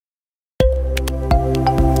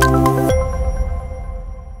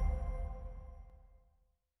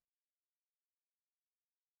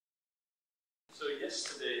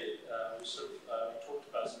yesterday, we sort of talked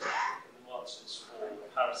about some technical nuances for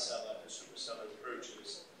paracellar and supercellar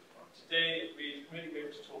approaches. Today, we're really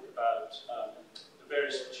going to talk about the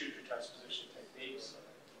various pituitary transposition techniques,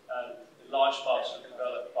 and in large part sort of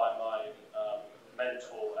developed by my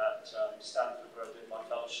mentor at Stanford, where I did my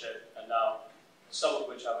fellowship, and now some of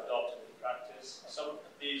which I've adopted in practice. Some of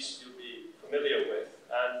these you'll be familiar with,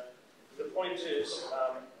 and the point is,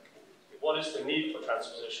 what is the need for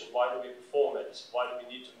transposition? Why do we perform it? Why do we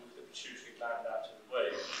need to move the pituitary gland out of the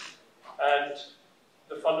way? And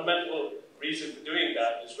the fundamental reason for doing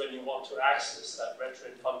that is when you want to access that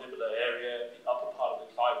retroinfundibular area, the upper part of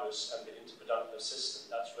the clivus, and the interpeduncular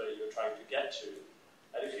cistern. That's where you're trying to get to.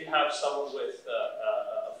 And if you have someone with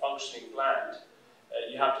a functioning gland,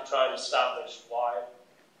 you have to try and establish why.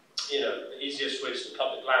 The easiest way is to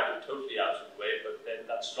cut the gland totally out of the way, but then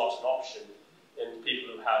that's not an option in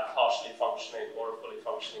people who have partially functioning or a fully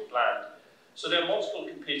functioning gland. So there are multiple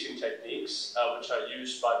competing techniques which are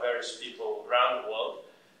used by various people around the world.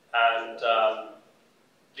 And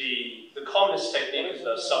the commonest technique is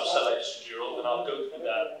the subsellar extradural, and I'll go through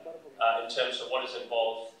that in terms of what is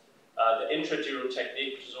involved. The intradural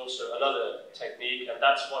technique, which is also another technique, and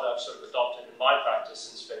that's what I've sort of adopted in my practice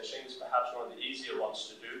since finishing. It's perhaps one of the easier ones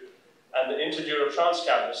to do. And the interdural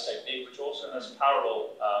trans-cavernous technique, which also has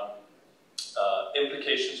parallel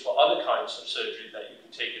implications for other kinds of surgery that you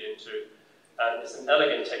can take it into. And it's an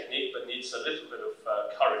elegant technique, but needs a little bit of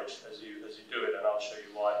courage as you do it, and I'll show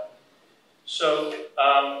you why. So,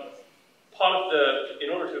 in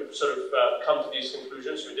order to sort of come to these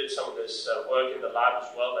conclusions, we did some of this work in the lab as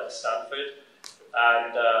well at Stanford,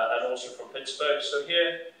 and also from Pittsburgh. So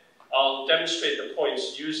here, I'll demonstrate the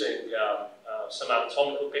points using some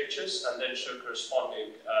anatomical pictures, and then show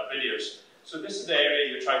corresponding videos. So this is the area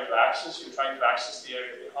you're trying to access. You're trying to access the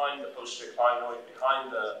area behind the posterior clinoid,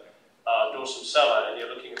 behind the dorsum cellar, and you're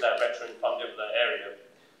looking at that retroinfundibular area.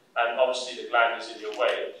 And obviously the gland is in your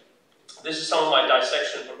way. This is some of my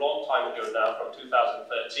dissection from a long time ago now, from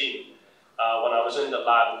 2013, when I was in the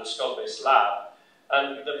lab, in the skull-based lab.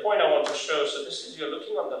 And the point I want to show, so this is, you're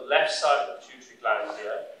looking on the left side of the pituitary gland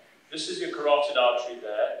here. This is your carotid artery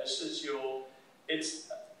there. This is your,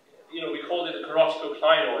 we call it the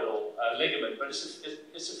corticoclinoidal ligament, but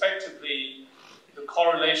it's effectively the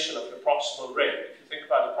correlation of your proximal ring. If you think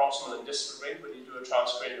about the proximal and distal ring when you do a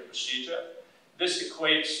transcranial procedure, this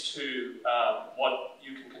equates to what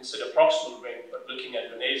you can consider proximal ring, but looking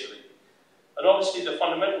endonasally. And obviously the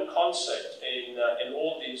fundamental concept in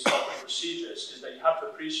all these procedures is that you have to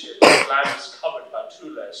appreciate that the gland is covered by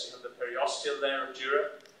two layers. You have the periosteal layer of dura,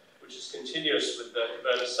 which is continuous with the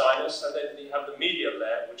cavernous sinus, and then you have the medial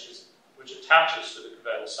layer, which attaches to the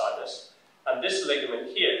cavernous sinus. And this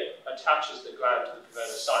ligament here attaches the gland to the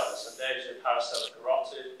cavernous sinus, and there's your paracellar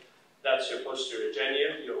carotid. That's your posterior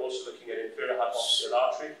genium. You're also looking at inferior hypophyseal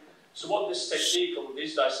artery. So what this technique, or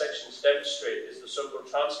these dissections demonstrate, is the so-called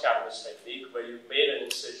trans-cavernous technique, where you've made an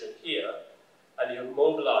incision here, and you've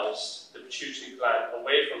mobilized the pituitary gland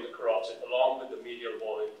away from the carotid along with the medial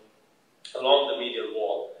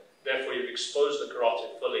wall. Therefore, you've exposed the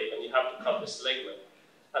carotid fully, and you have to cut this ligament.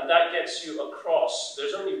 And that gets you across.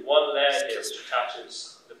 There's only one layer here which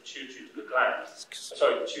attaches the pituitary to the gland.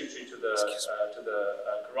 Sorry, the pituitary to the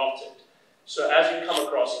carotid. So as you come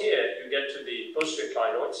across here, you get to the posterior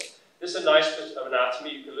clinoids. This is a nice bit of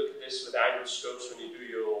anatomy. You can look at this with angle scopes when you do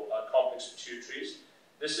your complex pituitaries.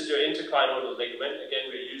 This is your interclinoidal ligament.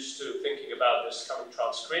 Again, we're used to thinking about this coming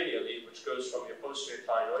transcranially, which goes from your posterior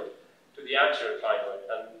clinoid to the anterior clinoid.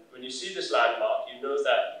 And when you see this landmark, you know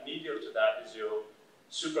that medial to that is your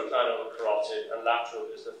supraclinoidal carotid, and lateral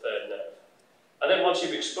is the third nerve. And then once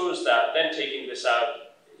you've exposed that, then taking this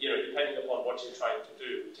out, depending upon what you're trying to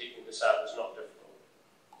do, taking this out is not difficult.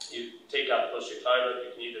 You take out the posterior clinoid,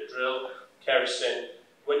 you can either drill, kerosene.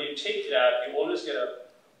 When you take it out, you always get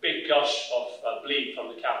a big gush of bleed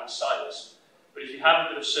from the cavernous sinus. But if you have a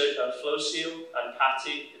bit of flow seal and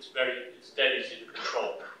patty, it's dead easy to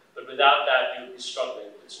control. But without that, you'll be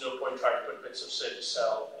struggling. It's no point trying to put bits of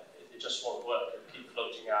Surgicel. It just won't work. It'll keep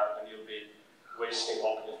floating out, and you'll be wasting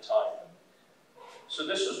operative time. So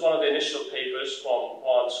this was one of the initial papers from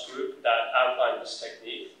Juan's group that outlined this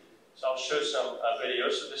technique. So I'll show some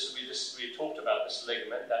videos. So we talked about this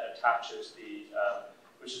ligament that attaches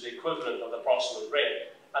which is the equivalent of the proximal ring.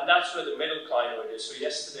 And that's where the middle clinoid is. So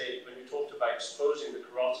yesterday, when we talked about exposing the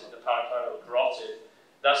carotid, the paraclinoidal carotid,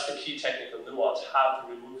 that's the key technical nuance, how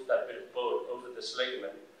to remove that bit of bone over this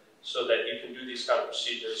ligament so that you can do these kind of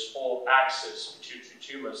procedures or access pituitary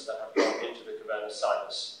tumors that have gone into the cavernous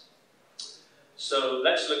sinus. So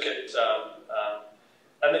let's look at,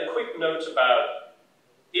 and a quick note about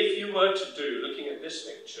if you were to do, looking at this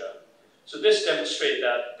picture, so this demonstrates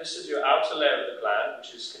that this is your outer layer of the gland,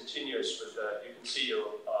 which is continuous with, you can see your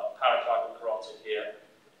paraclavian carotid here,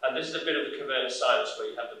 and this is a bit of the cavernous sinus where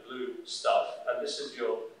you have the blue stuff, and this is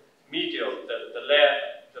your medial, the layer,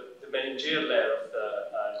 the meningeal layer of the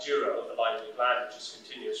dura of the line of the gland, which is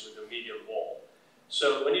continuous with the medial wall.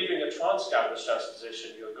 So when you're doing a trans-cavernous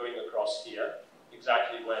transposition, you're going across here,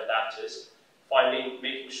 exactly where that is,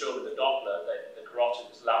 making sure with the Doppler that the carotid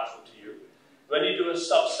is lateral to you. When you do a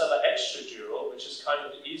subsellar extradural, which is kind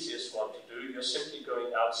of the easiest one to do, you're simply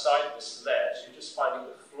going outside this layer, so you're just finding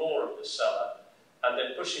the floor of the cellar, and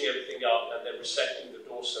then pushing everything up, and then resecting the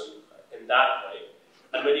dorsum in that way.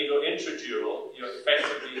 And when you go intradural, you're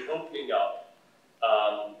effectively opening up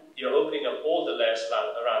all the layers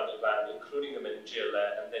around the gland, including the meningeal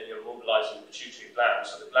layer, and then you're mobilizing the pituitary gland.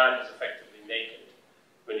 So the gland is effectively naked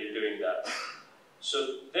when you're doing that.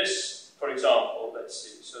 So this, for example, let's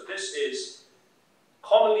see. So this is,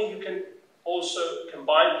 commonly you can also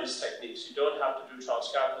combine these techniques. You don't have to do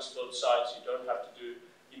trans-cavernous both sides. You don't have to do,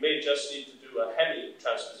 you may just need to do a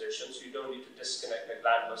hemi-transposition, so you don't need to disconnect the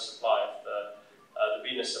glandular supply of the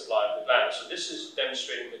venous supply of the gland. So this is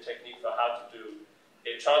demonstrating the technique for how to do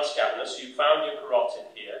a trans-cavernous. So you found your carotid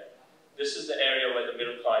here. This is the area where the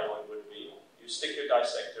middle clinoid would be. You stick your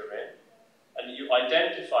dissector in, and you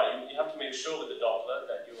identify, you have to make sure with the Doppler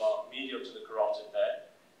that you are medial to the carotid there.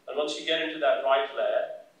 And once you get into that right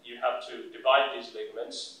layer, you have to divide these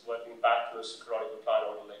ligaments, working back towards the carotid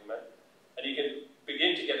clinoidal ligament. And you can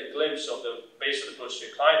begin to get a glimpse of the base of the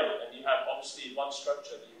posterior clinoid, and you have obviously one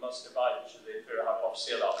structure that you must divide, which is the inferior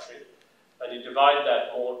hypophyseal artery. And you divide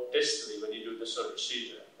that more distally when you do this sort of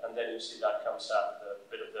procedure. And then you see that comes out, a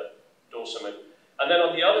bit of the dorsum. And then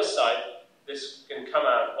on the other side, this can come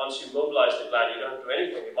out, once you mobilize the gland, you don't do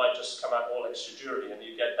anything, it might just come out all extradurally, and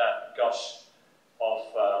you get that gush of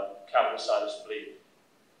cavernous sinus bleed.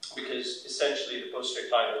 Because essentially the posterior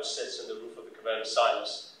clinoid sits in the roof of the cavernous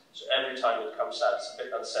sinus, so every time it comes out, it's a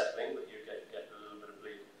bit unsettling, but you get a little bit of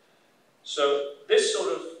bleed. So this sort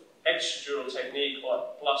of extradural technique,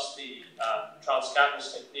 plus the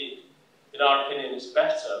trans-cavernous technique, in our opinion, is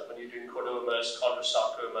better when you're doing chordomas,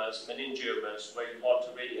 chondrosarcomas, meningiomas, where you want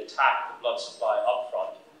to really attack the blood supply up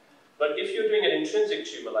front. But if you're doing an intrinsic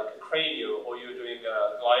tumor like a cranial, or you're doing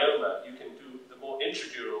a glioma, you can do the more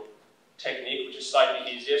intradural technique, which is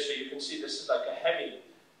slightly easier. So you can see this is like a hemi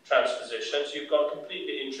transposition. So you've got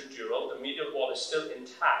completely intradural, the medial wall is still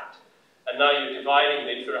intact, and now you're dividing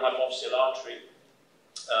the inferior hypophyseal artery.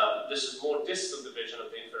 This is more distal division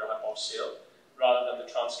of the inferior hypophyseal, rather than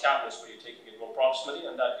the trans-cavernous where you're taking it more proximally,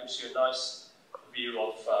 and that gives you a nice view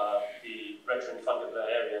of the retroinfundibular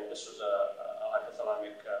area, and this was a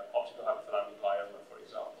hypothalamic, optical hypothalamic glioma, for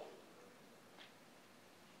example.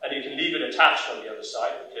 And you can leave it attached on the other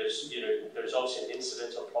side, because there's obviously an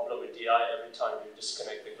incident or problem with DI every time you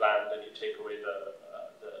disconnect the gland and you take away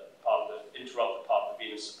interrupt the part of the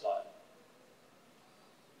venous supply.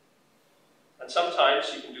 And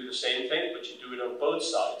sometimes you can do the same thing, but you do it on both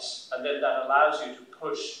sides, and then that allows you to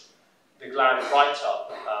push the gland right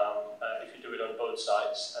up if you do it on both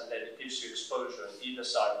sides, and then it gives you exposure on either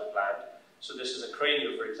side of the gland. So this is a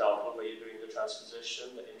cranial, for example, where you're doing the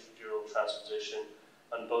transposition, the intradural transposition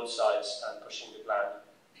on both sides, and pushing the gland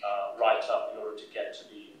right up in order to get to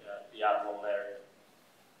the abnormal area.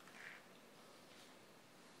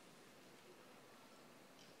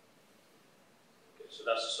 So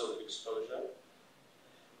that's the sort of exposure.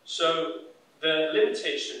 So the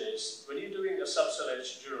limitation is, when you're doing a subsellar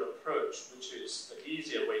extradural approach, which is the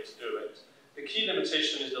easier way to do it, the key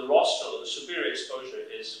limitation is the rostral, or the superior exposure,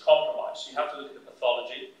 is compromised. So you have to look at the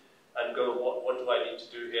pathology and go, what do I need to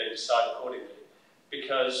do here, and decide accordingly.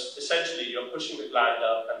 Because essentially you're pushing the gland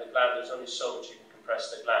up, and the gland, there's only so much you can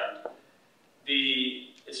compress the gland.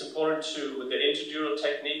 It's important to, with the interdural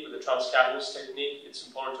technique, with the trans-cavernous technique, it's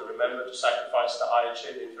important to remember to sacrifice the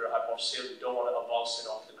IHA, the inferior hypophyseal. You don't want to avulse it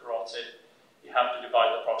off the carotid. You have to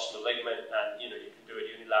divide the proximal ligament, and you can do it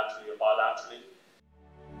unilaterally or bilaterally.